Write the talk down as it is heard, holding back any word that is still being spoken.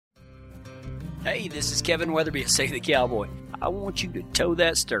Hey, this is Kevin Weatherby of Say the Cowboy. I want you to toe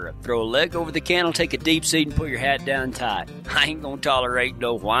that stirrup, throw a leg over the cantle, take a deep seat, and put your hat down tight. I ain't gonna tolerate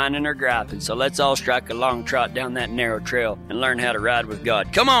no whining or griping, so let's all strike a long trot down that narrow trail and learn how to ride with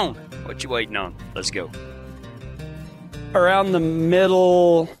God. Come on! What you waiting on? Let's go. Around the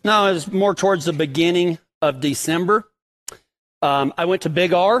middle, no, it was more towards the beginning of December. I went to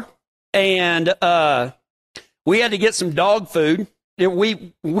Big R, and we had to get some dog food.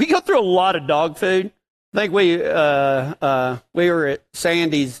 We go through a lot of dog food. I think we were at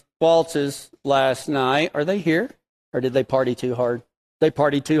Sandy's Waltz's last night. Are they here? Or did they party too hard? They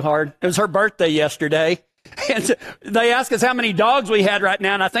partied too hard. It was her birthday yesterday. And they asked us how many dogs we had right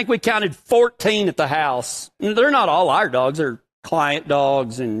now, and I think we counted 14 at the house. And they're not all our dogs. They're client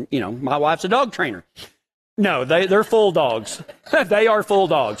dogs, and, you know, my wife's a dog trainer. No, they're full dogs. They are full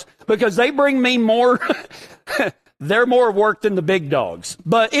dogs because they bring me more... They're more work than the big dogs.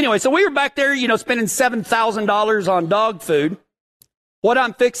 But anyway, so we were back there, you know, spending $7,000 on dog food. What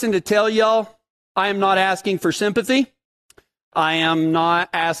I'm fixing to tell y'all, I am not asking for sympathy. I am not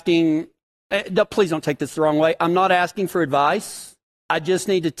asking, please don't take this the wrong way. I'm not asking for advice. I just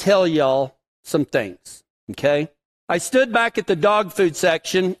need to tell y'all some things, okay? I stood back at the dog food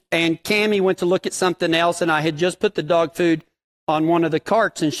section, and Cammie went to look at something else, and I had just put the dog food on one of the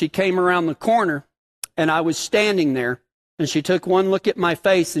carts, and she came around the corner. And I was standing there, and she took one look at my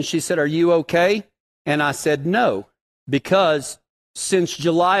face, and she said, "Are you okay?" And I said, "No, because since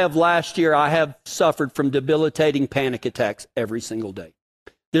July of last year, I have suffered from debilitating panic attacks every single day.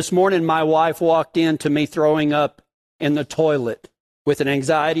 This morning, my wife walked in to me throwing up in the toilet with an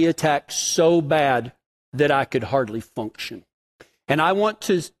anxiety attack so bad that I could hardly function. And I want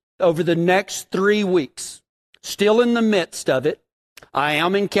to, over the next 3 weeks, still in the midst of it, I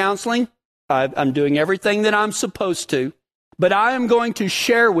am in counseling. I'm doing everything that I'm supposed to, but I am going to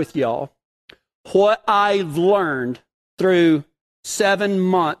share with y'all what I've learned through 7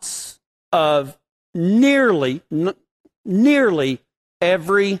 months of nearly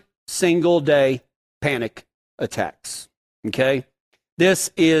every single day panic attacks. Okay?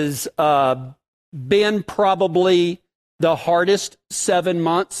 This is been probably the hardest 7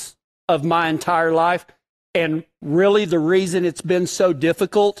 months of my entire life, and really the reason it's been so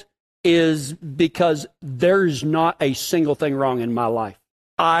difficult is because there's not a single thing wrong in my life.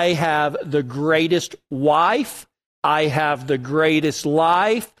 I have the greatest wife. I have the greatest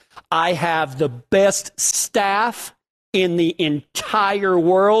life. I have the best staff in the entire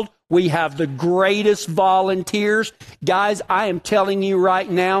world. We have the greatest volunteers. Guys, I am telling you right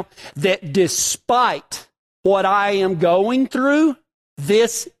now that despite what I am going through,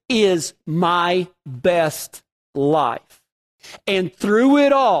 this is my best life. And through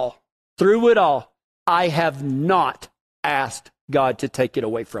it all, I have not asked God to take it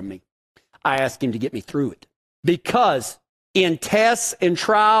away from me. I asked Him to get me through it. Because in tests and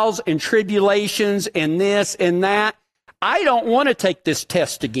trials and tribulations and this and that, I don't want to take this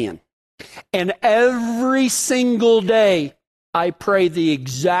test again. And every single day, I pray the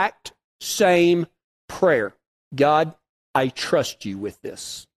exact same prayer. God, I trust you with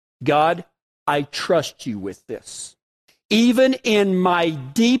this. God, I trust you with this. Even in my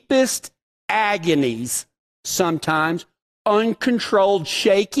deepest agonies, sometimes uncontrolled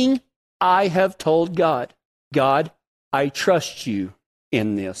shaking, I have told God, God, I trust you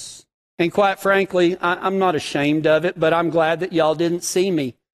in this. And quite frankly, I'm not ashamed of it, but I'm glad that y'all didn't see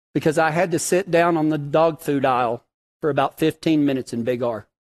me because I had to sit down on the dog food aisle for about 15 minutes in Big R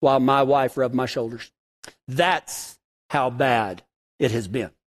while my wife rubbed my shoulders. That's how bad it has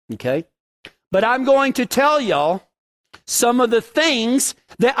been, okay? But I'm going to tell y'all some of the things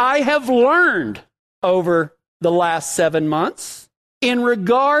that I have learned over the last 7 months in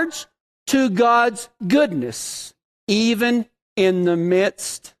regards to God's goodness, even in the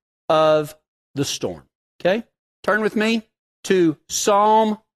midst of the storm. Okay? Turn with me to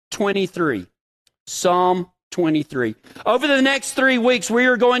Psalm 23. Psalm 23. Over the next 3 weeks, we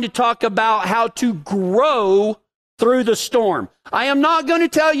are going to talk about how to grow through the storm. I am not going to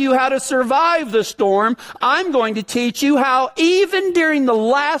tell you how to survive the storm. I'm going to teach you how, even during the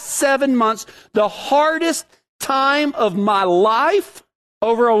last 7 months, the hardest time of my life,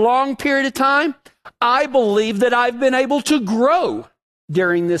 over a long period of time, I believe that I've been able to grow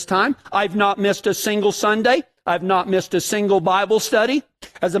during this time. I've not missed a single Sunday. I've not missed a single Bible study.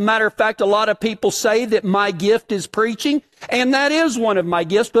 As a matter of fact, a lot of people say that my gift is preaching, and that is one of my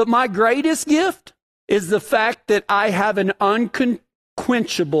gifts, but my greatest gift is the fact that I have an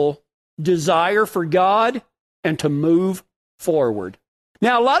unquenchable desire for God and to move forward.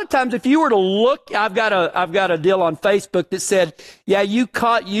 Now, a lot of times if you were to look, I've got a deal on Facebook that said, yeah, you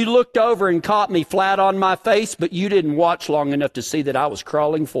looked over and caught me flat on my face, but you didn't watch long enough to see that I was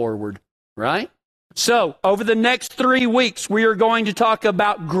crawling forward, right? So, over the next 3 weeks, we are going to talk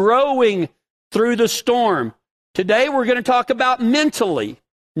about growing through the storm. Today, we're going to talk about mentally.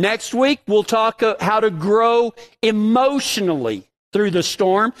 Next week, we'll talk how to grow emotionally through the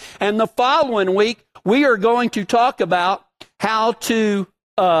storm. And the following week, we are going to talk about how to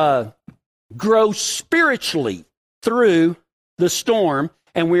grow spiritually through the storm.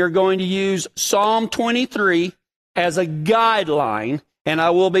 And we are going to use Psalm 23 as a guideline. And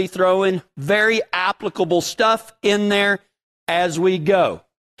I will be throwing very applicable stuff in there as we go.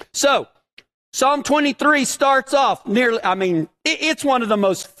 So, Psalm 23 starts off it's one of the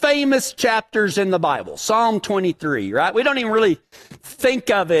most famous chapters in the Bible. Psalm 23, right? We don't even really think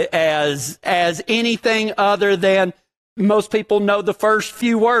of it as anything other than most people know the first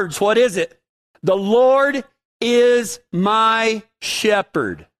few words. What is it? The Lord is my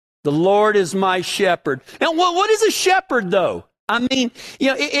shepherd. The Lord is my shepherd. Now, what is a shepherd, though? I mean,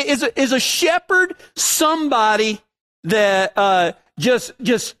 is a shepherd somebody that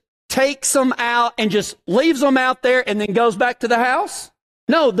just takes them out and just leaves them out there and then goes back to the house?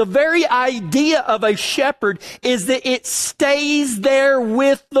 No, the very idea of a shepherd is that it stays there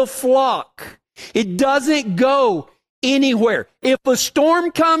with the flock. It doesn't go anywhere. If a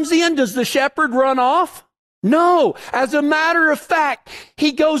storm comes in, does the shepherd run off? No. As a matter of fact,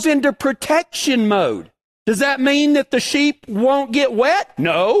 he goes into protection mode. Does that mean that the sheep won't get wet?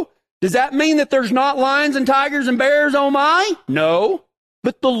 No. Does that mean that there's not lions and tigers and bears, oh my? No.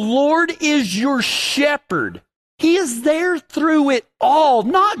 But the Lord is your shepherd. He is there through it all,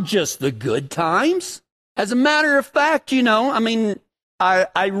 not just the good times. As a matter of fact, I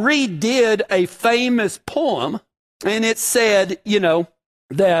redid a famous poem, and it said,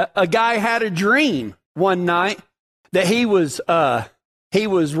 that a guy had a dream one night that he was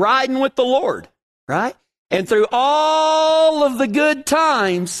riding with the Lord, right? And through all of the good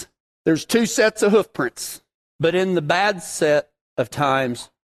times, there's 2 sets of hoof prints. But in the bad set of times,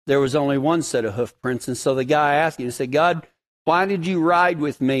 there was only 1 set of hoof prints. And so the guy asked him, he said, God, why did you ride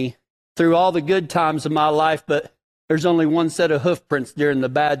with me through all the good times of my life, but there's only 1 set of hoof prints during the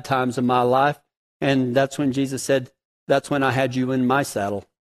bad times of my life? And that's when Jesus said, that's when I had you in my saddle,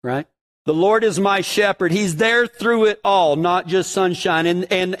 right? The Lord is my shepherd. He's there through it all, not just sunshine.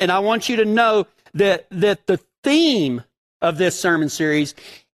 And I want you to know that the theme of this sermon series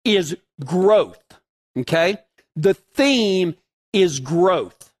is growth, okay? The theme is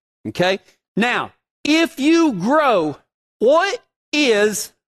growth, okay? Now, if you grow, what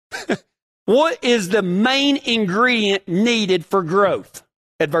is the main ingredient needed for growth?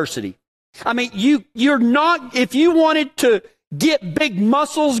 Adversity. I mean, you're not, if you wanted to get big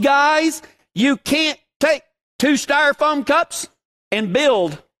muscles, guys, you can't take 2 styrofoam cups and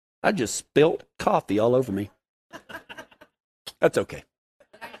build. I just spilt coffee all over me. That's okay.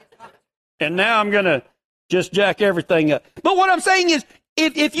 And now I'm going to just jack everything up. But what I'm saying is,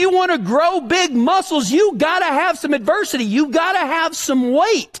 if you want to grow big muscles, you got to have some adversity. You got to have some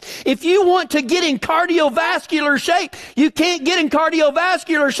weight. If you want to get in cardiovascular shape, you can't get in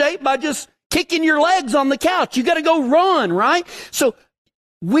cardiovascular shape by just kicking your legs on the couch. You got to go run, right? So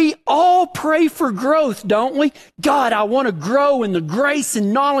we all pray for growth, don't we? God, I want to grow in the grace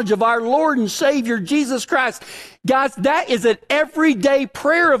and knowledge of our Lord and Savior, Jesus Christ. Guys, that is an everyday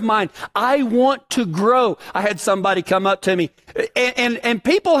prayer of mine. I want to grow. I had somebody come up to me, and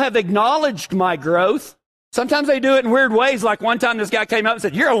people have acknowledged my growth. Sometimes they do it in weird ways. Like one time this guy came up and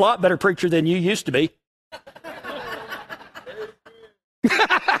said, "You're a lot better preacher than you used to be."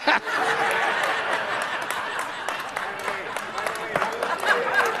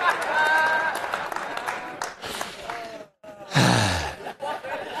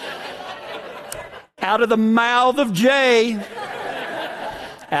 Out of the mouth of Jay.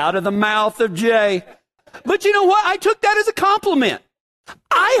 Out of the mouth of Jay. But you know what? I took that as a compliment.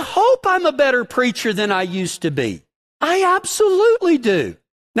 I hope I'm a better preacher than I used to be. I absolutely do.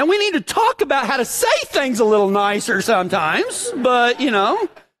 Now, we need to talk about how to say things a little nicer sometimes, but,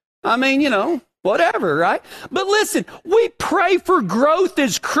 whatever, right? But listen, we pray for growth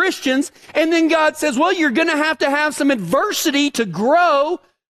as Christians, and then God says, well, you're going to have some adversity to grow.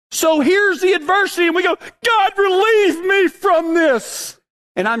 So here's the adversity, and we go, God, relieve me from this.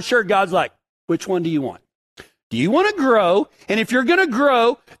 And I'm sure God's like, which one do you want? Do you want to grow? And if you're going to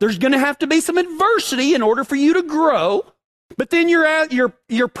grow, there's going to have to be some adversity in order for you to grow. But then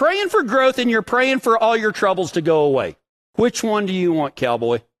you're praying for growth, and you're praying for all your troubles to go away. Which one do you want,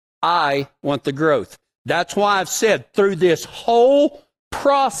 cowboy? I want the growth. That's why I've said through this whole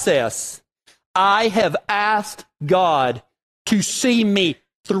process, I have asked God to see me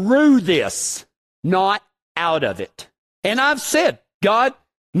through this, not out of it. And I've said, God,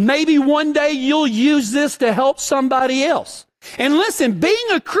 maybe one day you'll use this to help somebody else. And listen,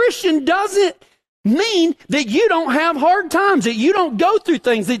 being a Christian doesn't mean that you don't have hard times, that you don't go through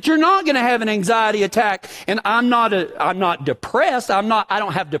things, that you're not going to have an anxiety attack. And I'm not depressed. I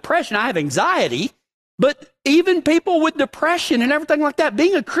don't have depression. I have anxiety. But even people with depression and everything like that,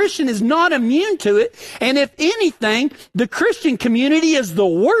 being a Christian is not immune to it. And if anything, the Christian community is the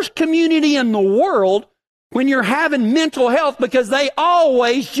worst community in the world when you're having mental health, because they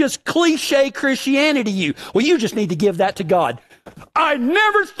always just cliche Christianity you. Well, you just need to give that to God. I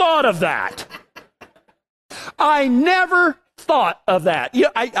never thought of that. I never thought of that. Yeah,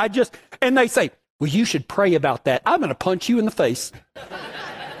 I just, and they say, well, you should pray about that. I'm going to punch you in the face.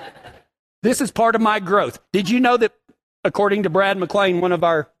 This is part of my growth. Did you know that, according to Brad McLean, one of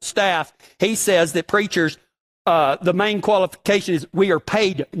our staff, he says that preachers, the main qualification is we are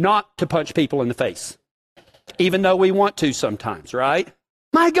paid not to punch people in the face, even though we want to sometimes, right?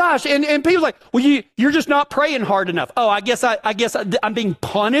 My gosh, and people are like, well, you're just not praying hard enough. Oh, I guess I'm being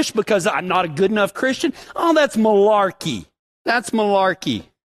punished because I'm not a good enough Christian. Oh, that's malarkey. That's malarkey.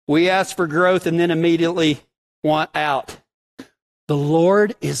 We ask for growth and then immediately want out. The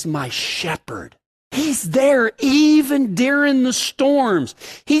Lord is my shepherd. He's there even during the storms.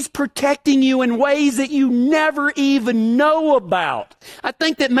 He's protecting you in ways that you never even know about. I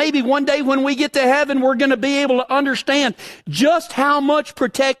think that maybe one day when we get to heaven, we're going to be able to understand just how much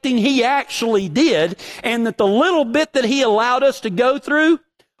protecting He actually did, and that the little bit that He allowed us to go through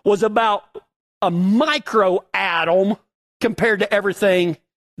was about a micro atom compared to everything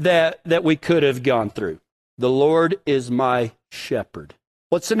that we could have gone through. The Lord is my shepherd.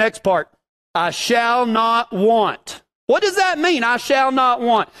 What's the next part? I shall not want. What does that mean? I shall not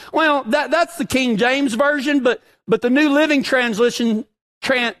want. Well, that's the King James Version, but the New Living Translation,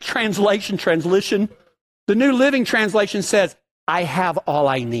 the New Living Translation says, I have all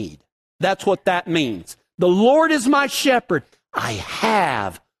I need. That's what that means. The Lord is my shepherd. I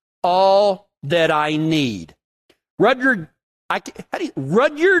have all that I need. Rudyard,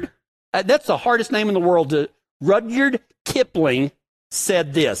 that's the hardest name in the world. Rudyard Kipling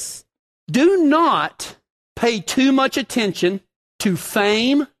said this: do not pay too much attention to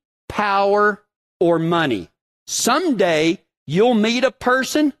fame, power, or money. Someday you'll meet a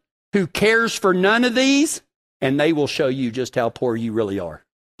person who cares for none of these, and they will show you just how poor you really are.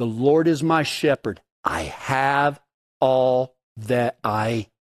 The Lord is my shepherd. I have all that I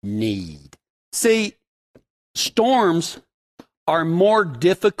need. See, storms are more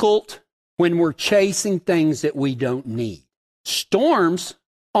difficult when we're chasing things that we don't need. Storms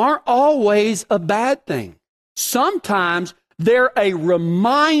aren't always a bad thing. Sometimes they're a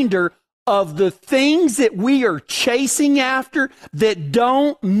reminder of the things that we are chasing after that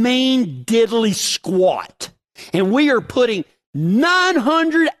don't mean diddly squat. And we are putting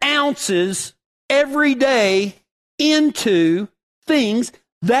 900 ounces every day into things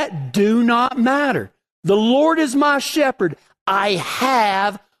that do not matter. The Lord is my shepherd. I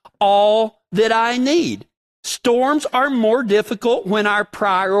have all that I need. Storms are more difficult when our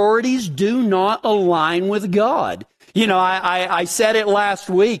priorities do not align with God. You know, I said it last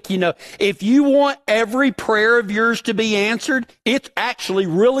week, if you want every prayer of yours to be answered, it's actually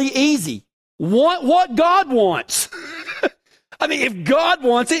really easy. Want what God wants. I mean, if God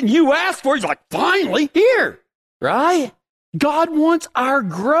wants it and you ask for it, He's like, finally, here, right? God wants our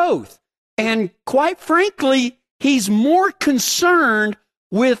growth. And quite frankly, He's more concerned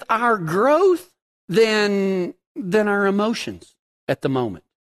with our growth than our emotions at the moment.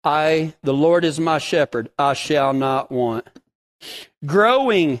 The Lord is my shepherd, I shall not want.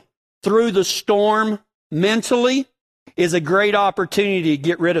 Growing through the storm mentally is a great opportunity to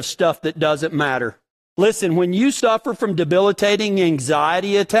get rid of stuff that doesn't matter. Listen, when you suffer from debilitating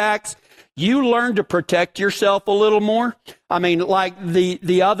anxiety attacks, you learn to protect yourself a little more. I mean, like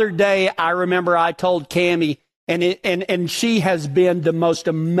the other day, I remember I told Cammie, and she has been the most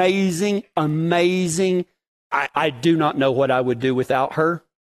amazing. I do not know what I would do without her.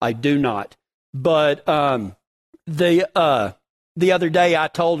 I do not. But the other day I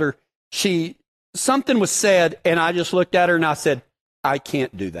told her, something was said, and I just looked at her and I said, I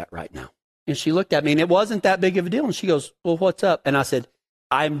can't do that right now. And she looked at me, and it wasn't that big of a deal. And she goes, well, what's up? And I said,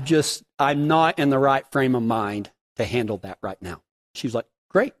 I'm not in the right frame of mind to handle that right now. She was like,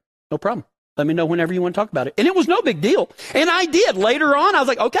 great, no problem. Let me know whenever you want to talk about it. And it was no big deal. And I did. Later on, I was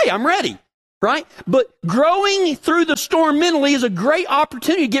like, okay, I'm ready. right? But growing through the storm mentally is a great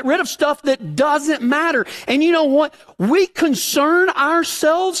opportunity to get rid of stuff that doesn't matter. And you know what? We concern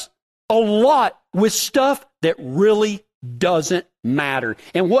ourselves a lot with stuff that really doesn't matter.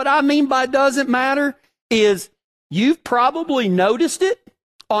 And what I mean by doesn't matter is you've probably noticed it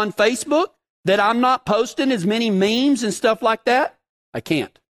on Facebook that I'm not posting as many memes and stuff like that. I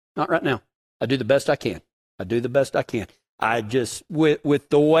can't. Not right now. I do the best I can. I just, with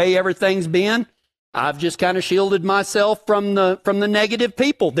the way everything's been, I've just kind of shielded myself from the negative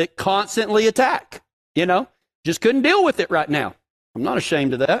people that constantly attack. You know, just couldn't deal with it right now. I'm not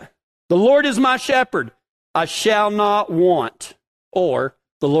ashamed of that. The Lord is my shepherd. I shall not want. Or,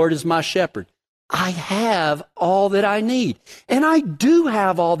 the Lord is my shepherd. I have all that I need. And I do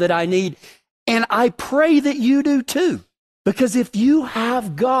have all that I need. And I pray that you do too. Because if you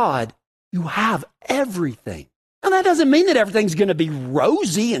have God, you have everything. And that doesn't mean that everything's going to be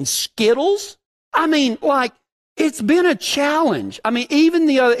rosy and Skittles. I mean, like, it's been a challenge. I mean, even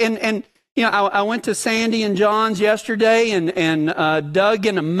the other, and you know, I went to Sandy and John's yesterday, and Doug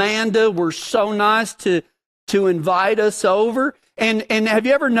and Amanda were so nice to invite us over. And have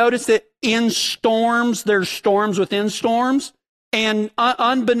you ever noticed that in storms, there's storms within storms? And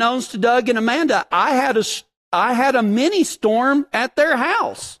unbeknownst to Doug and Amanda, I had a mini storm at their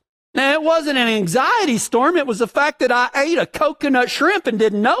house. Now, it wasn't an anxiety storm. It was the fact that I ate a coconut shrimp and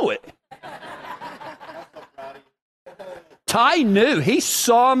didn't know it. Ty knew. He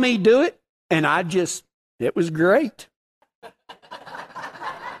saw me do it, and it was great.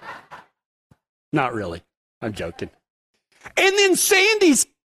 Not really. I'm joking. And then Sandy's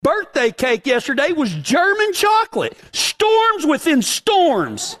birthday cake yesterday was German chocolate. Storms within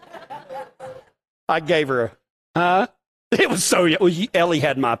storms. I gave her it was so, Ellie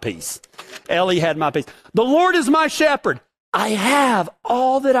had my piece. The Lord is my shepherd. I have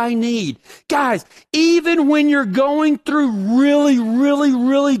all that I need. Guys, even when you're going through really, really,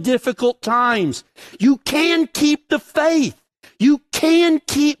 really difficult times, you can keep the faith. You can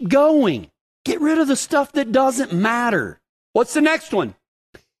keep going. Get rid of the stuff that doesn't matter. What's the next one?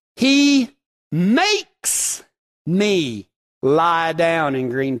 He makes me lie down in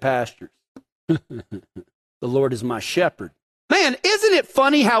green pastures. The Lord is my shepherd. Man, isn't it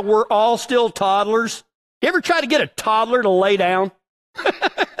funny how we're all still toddlers? You ever try to get a toddler to lay down?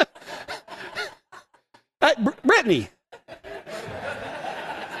 Brittany.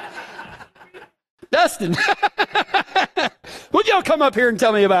 Dustin. Would y'all come up here and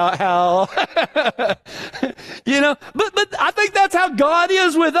tell me about how, you know, but I think that's how God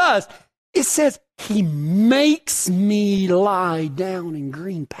is with us. It says, He makes me lie down in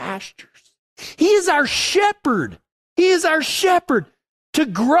green pastures. He is our shepherd. He is our shepherd. To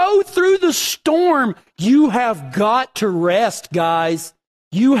grow through the storm, you have got to rest, guys.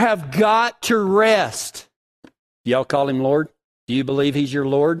 You have got to rest. Y'all call Him Lord? Do you believe He's your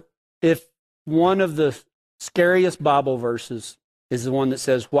Lord? If one of the scariest Bible verses is the one that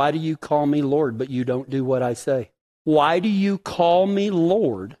says, why do you call me Lord, but you don't do what I say? Why do you call me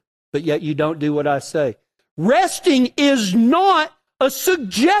Lord, but yet you don't do what I say? Resting is not a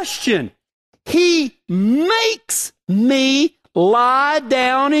suggestion. He makes me lie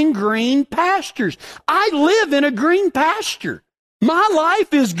down in green pastures. I live in a green pasture. My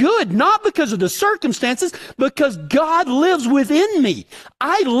life is good, not because of the circumstances, because God lives within me.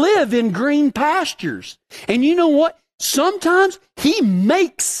 I live in green pastures. And you know what? Sometimes He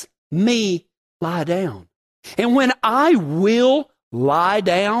makes me lie down. And when I will lie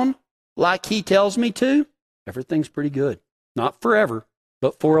down like He tells me to, everything's pretty good. Not forever,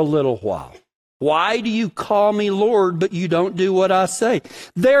 but for a little while. Why do you call me Lord, but you don't do what I say?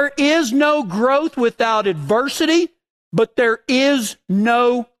 There is no growth without adversity, but there is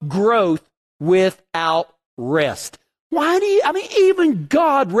no growth without rest. Why do you, even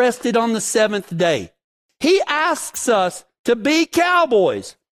God rested on the seventh day. He asks us to be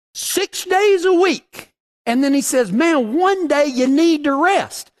cowboys 6 days a week. And then He says, man, one day you need to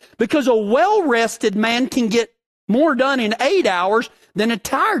rest, because a well-rested man can get more done in 8 hours than a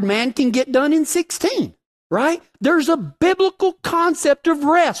tired man can get done in 16, right? There's a biblical concept of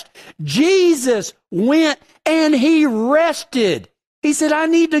rest. Jesus went and He rested. He said, I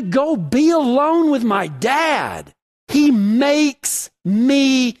need to go be alone with my dad. He makes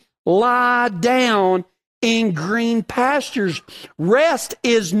me lie down in green pastures. Rest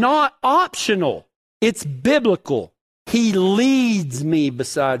is not optional. It's biblical. He leads me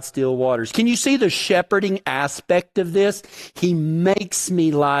beside still waters. Can you see the shepherding aspect of this? He makes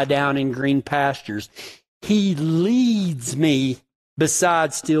me lie down in green pastures. He leads me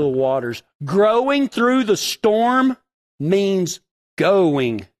beside still waters. Growing through the storm means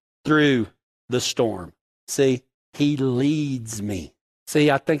going through the storm. See, he leads me.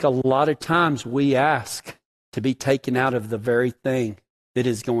 See, I think a lot of times we ask to be taken out of the very thing that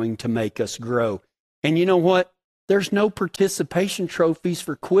is going to make us grow. And you know what? There's no participation trophies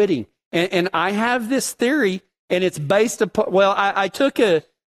for quitting. And I have this theory, and it's based upon, well, I took an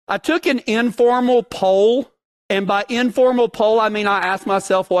informal poll, and by informal poll, I mean I asked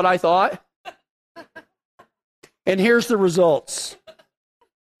myself what I thought. And here's the results.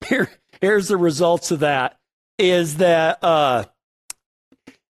 Here's the results of that, is that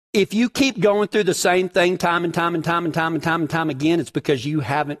if you keep going through the same thing time and time again, it's because you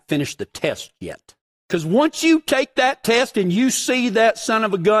haven't finished the test yet. Because once you take that test and you see that son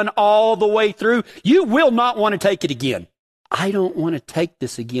of a gun all the way through, you will not want to take it again. I don't want to take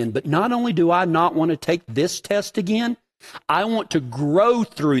this again, but not only do I not want to take this test again, I want to grow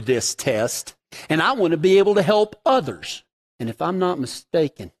through this test, and I want to be able to help others. And if I'm not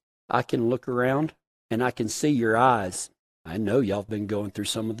mistaken, I can look around and I can see your eyes. I know y'all have been going through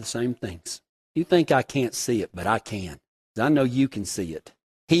some of the same things. You think I can't see it, but I can. I know you can see it.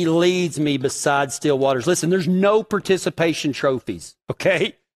 He leads me beside still waters. Listen, there's no participation trophies,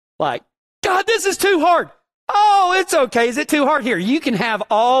 okay? Like, God, this is too hard. Oh, it's okay. Is it too hard? Here, you can have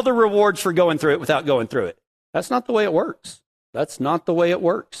all the rewards for going through it without going through it. That's not the way it works. That's not the way it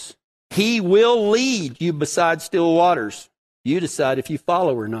works. He will lead you beside still waters. You decide if you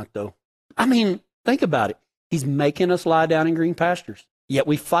follow or not, though. I mean, think about it. He's making us lie down in green pastures. Yet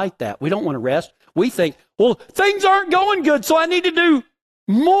we fight that. We don't want to rest. We think, well, things aren't going good, so I need to do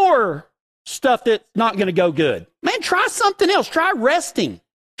more stuff that's not going to go good. Man, try something else. Try resting.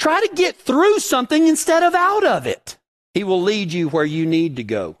 Try to get through something instead of out of it. He will lead you where you need to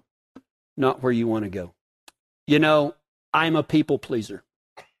go, not where you want to go. You know, I'm a people pleaser.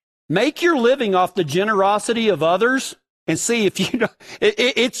 Make your living off the generosity of others and see if you know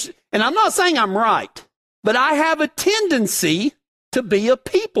and I'm not saying I'm right, but I have a tendency to be a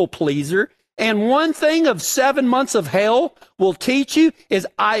people pleaser. And one thing of 7 months of hell will teach you is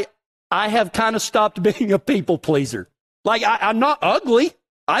I have kind of stopped being a people pleaser. Like I'm not ugly.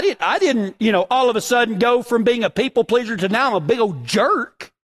 I didn't, all of a sudden go from being a people pleaser to now I'm a big old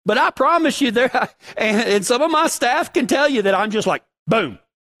jerk. But I promise you and some of my staff can tell you that I'm just like, boom.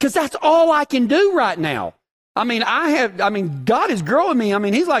 Because that's all I can do right now. God is growing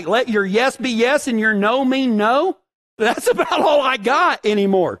me. He's like, let your yes be yes and your no mean no. That's about all I got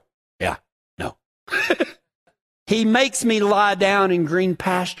anymore. Yeah, no. He makes me lie down in green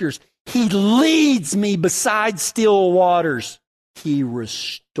pastures. He leads me beside still waters. He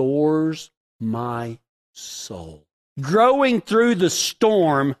restores my soul. Growing through the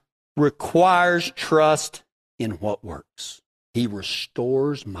storm requires trust in what works. He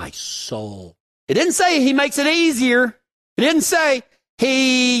restores my soul. It didn't say he makes it easier. It didn't say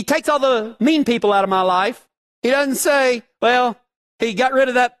he takes all the mean people out of my life. He doesn't say, well, he got rid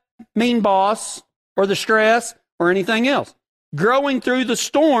of that mean boss or the stress or anything else. Growing through the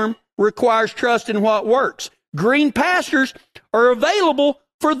storm requires trust in what works. Green pastures are available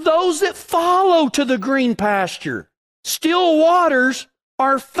for those that follow to the green pasture. Still waters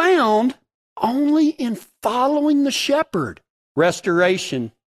are found only in following the shepherd.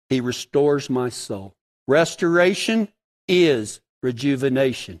 Restoration, he restores my soul. Restoration is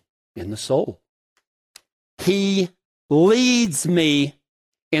rejuvenation in the soul. He leads me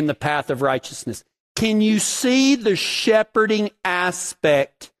in the path of righteousness. Can you see the shepherding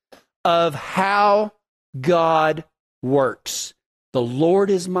aspect of how God works? The Lord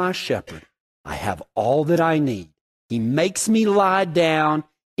is my shepherd. I have all that I need. He makes me lie down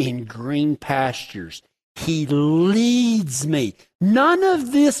in green pastures. He leads me. None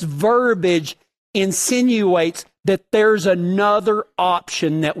of this verbiage insinuates that there's another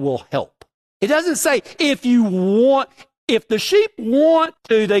option that will help. It doesn't say if the sheep want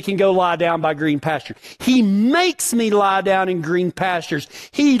to, they can go lie down by green pasture. He makes me lie down in green pastures.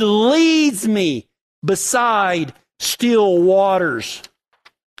 He leads me beside still waters.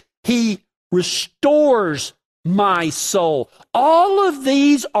 He restores my soul. All of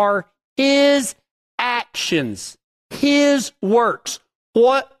these are His actions, His works.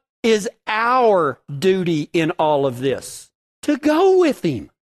 What is our duty in all of this? To go with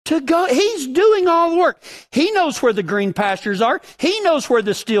Him. To go. He's doing all the work. He knows where the green pastures are. He knows where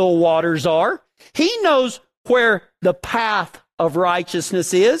the still waters are. He knows where the path of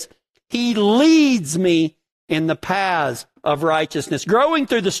righteousness is. He leads me in the paths of righteousness. Growing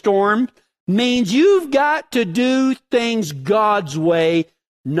through the storm means you've got to do things God's way,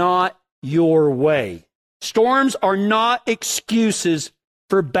 not your way. Storms are not excuses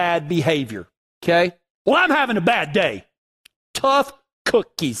for bad behavior. Okay? Well, I'm having a bad day. Tough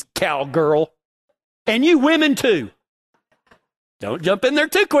cookies, cowgirl. And you women too. Don't jump in there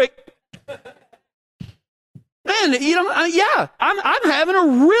too quick. Man, I'm having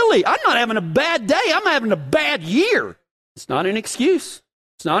I'm not having a bad day. I'm having a bad year. It's not an excuse.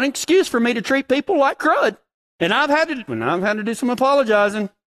 It's not an excuse for me to treat people like crud. And I've had to do some apologizing.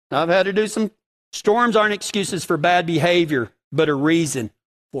 I've had to do some. Storms aren't excuses for bad behavior, but a reason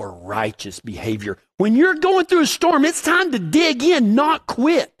for righteous behavior. When you're going through a storm, it's time to dig in, not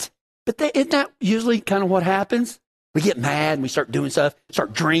quit. But isn't that usually kind of what happens? We get mad and we start doing stuff,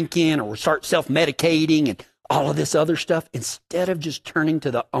 start drinking, or we start self-medicating and all of this other stuff, instead of just turning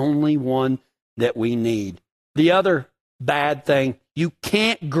to the only one that we need. The other bad thing, you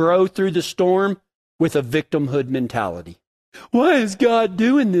can't grow through the storm with a victimhood mentality. Why is God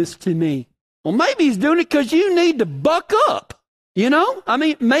doing this to me? Well, maybe he's doing it because you need to buck up.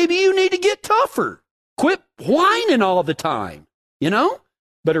 Maybe you need to get tougher. Quit whining all the time,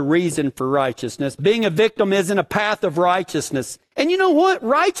 But a reason for righteousness. Being a victim isn't a path of righteousness. And you know what?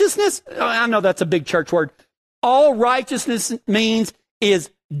 Righteousness, I know that's a big church word. All righteousness means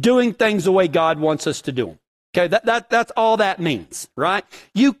is doing things the way God wants us to do them. Okay, that's all that means, right?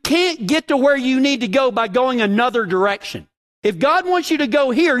 You can't get to where you need to go by going another direction. If God wants you to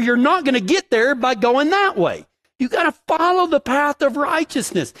go here, you're not going to get there by going that way. You got to follow the path of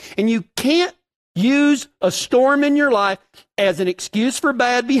righteousness. And you can't use a storm in your life as an excuse for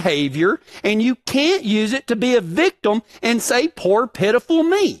bad behavior, and you can't use it to be a victim and say, poor, pitiful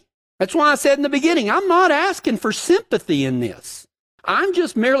me. That's why I said in the beginning, I'm not asking for sympathy in this. I'm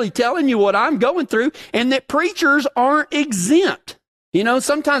just merely telling you what I'm going through, and that preachers aren't exempt.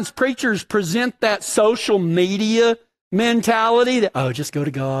 Sometimes preachers present that social media mentality that, just go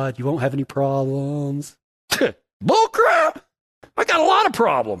to God, you won't have any problems. Bull crap! I got a lot of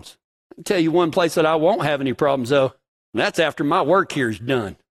problems. I'll tell you one place that I won't have any problems, though. And that's after my work here is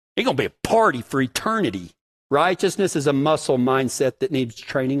done. It's going to be a party for eternity. Righteousness is a muscle mindset that needs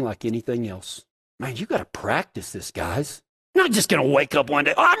training like anything else. Man, you got to practice this, guys. You're not just going to wake up one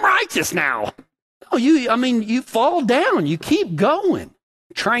day, I'm righteous now. No, you fall down. You keep going.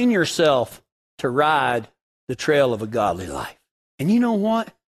 Train yourself to ride the trail of a godly life. And you know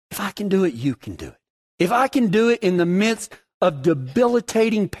what? If I can do it, you can do it. If I can do it in the midst of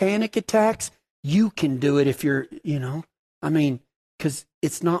debilitating panic attacks, you can do it if you're, because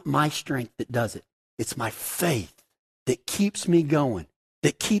it's not my strength that does it. It's my faith that keeps me going,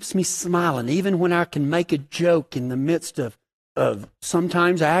 that keeps me smiling, even when I can make a joke in the midst of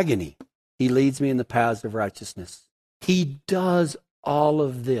sometimes agony. He leads me in the paths of righteousness. He does all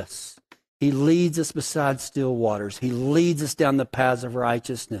of this. He leads us beside still waters. He leads us down the paths of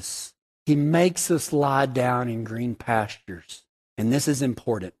righteousness. He makes us lie down in green pastures. And this is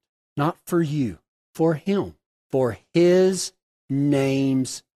important, not for you, for him, for his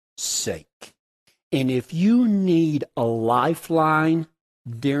name's sake. And if you need a lifeline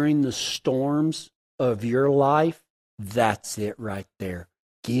during the storms of your life, that's it right there.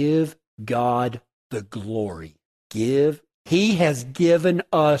 Give God the glory. He has given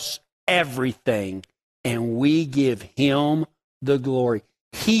us everything, and we give him the glory.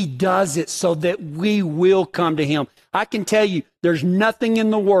 He does it so that we will come to him. I can tell you, there's nothing in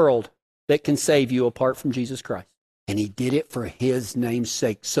the world that can save you apart from Jesus Christ. And he did it for his name's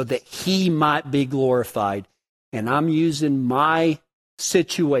sake, so that he might be glorified. And I'm using my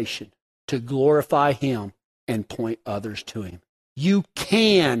situation to glorify him and point others to him. You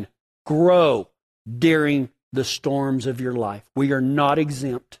can grow during the storms of your life. We are not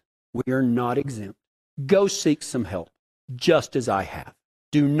exempt. We are not exempt. Go seek some help, just as I have.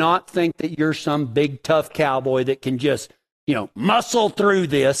 Do not think that you're some big tough cowboy that can just, muscle through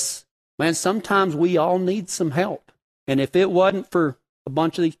this. Man, sometimes we all need some help. And if it wasn't for a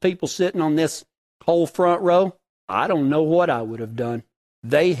bunch of these people sitting on this whole front row, I don't know what I would have done.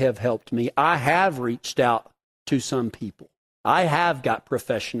 They have helped me. I have reached out to some people. I have got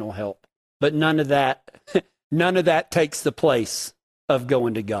professional help. But none of that takes the place of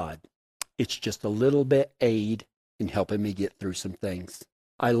going to God. It's just a little bit aid in helping me get through some things.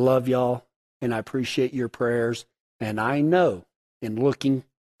 I love y'all, and I appreciate your prayers. And I know, in looking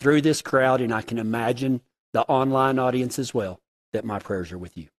through this crowd, and I can imagine the online audience as well, that my prayers are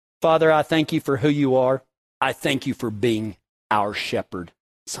with you. Father, I thank you for who you are. I thank you for being our shepherd,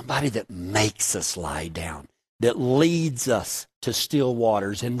 somebody that makes us lie down, that leads us to still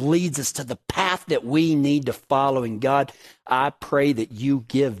waters and leads us to the path that we need to follow. And God, I pray that you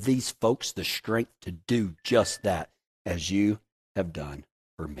give these folks the strength to do just that, as you have done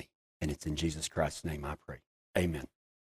for me. And it's in Jesus Christ's name I pray. Amen.